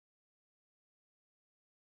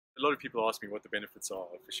A lot of people ask me what the benefits are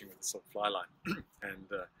of fishing with a silk fly line, and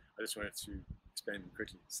I just wanted to explain them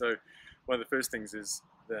quickly. So, one of the first things is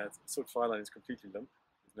that silk fly line is completely limp.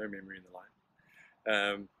 There's no memory in the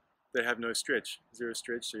line. They have no stretch, zero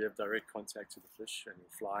stretch, so you have direct contact to the fish and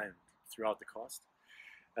you'll fly and throughout the cast.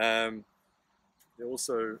 They're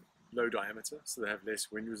also low diameter, so they have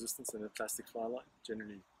less wind resistance than a plastic fly line,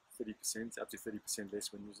 generally 30%, up to 30%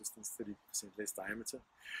 less wind resistance, 30% less diameter.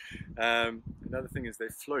 Another thing is they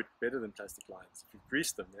float better than plastic lines. If you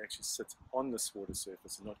grease them, they actually sit on this water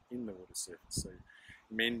surface and not in the water surface. So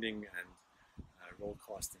mending and roll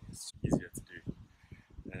casting is easier to do.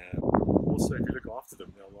 Also, if you look after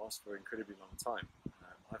them, they'll last for an incredibly long time.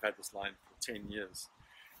 I've had this line for 10 years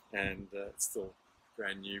and it's still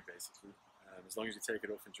brand new basically. As long as you take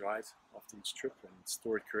it off and dry it after each trip and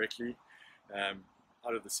store it correctly,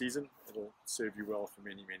 out of the season, it'll serve you well for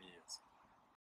many, many years.